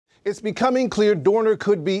It's becoming clear Dorner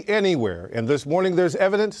could be anywhere, and this morning there's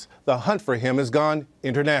evidence the hunt for him has gone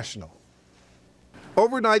international.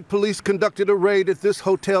 Overnight, police conducted a raid at this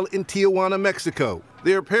hotel in Tijuana, Mexico.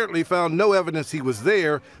 They apparently found no evidence he was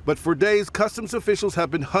there, but for days, customs officials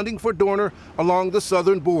have been hunting for Dorner along the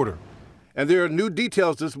southern border. And there are new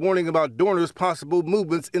details this morning about Dorner's possible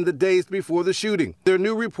movements in the days before the shooting. There are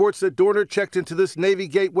new reports that Dorner checked into this Navy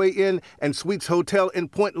Gateway Inn and Suites Hotel in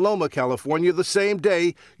Point Loma, California, the same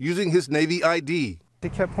day using his Navy ID. He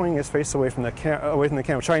kept pointing his face away from the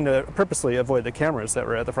camera, trying to purposely avoid the cameras that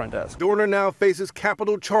were at the front desk. Dorner now faces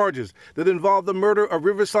capital charges that involve the murder of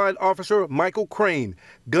Riverside officer Michael Crane,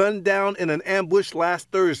 gunned down in an ambush last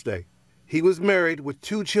Thursday. He was married with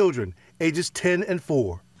 2 children, ages 10 and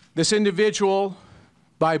 4. This individual,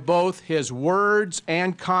 by both his words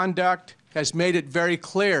and conduct, has made it very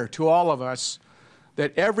clear to all of us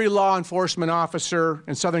that every law enforcement officer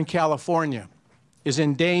in Southern California is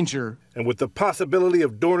in danger. And with the possibility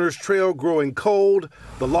of Dorner's trail growing cold,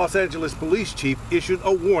 the Los Angeles police chief issued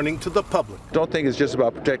a warning to the public. Don't think it's just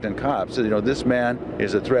about protecting cops. You know, this man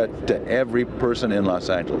is a threat to every person in Los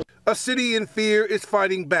Angeles. A city in fear is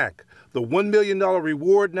fighting back. The $1 million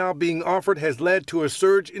reward now being offered has led to a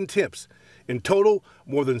surge in tips. In total,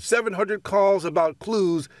 more than 700 calls about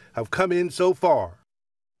clues have come in so far.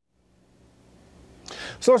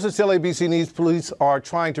 Sources tell ABC News police are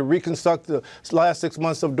trying to reconstruct the last 6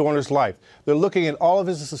 months of Dorner's life. They're looking at all of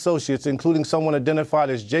his associates, including someone identified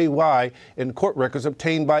as JY in court records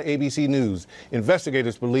obtained by ABC News.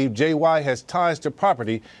 Investigators believe JY has ties to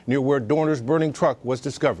property near where Dorner's burning truck was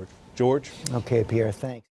discovered. George? Okay, Pierre, thanks.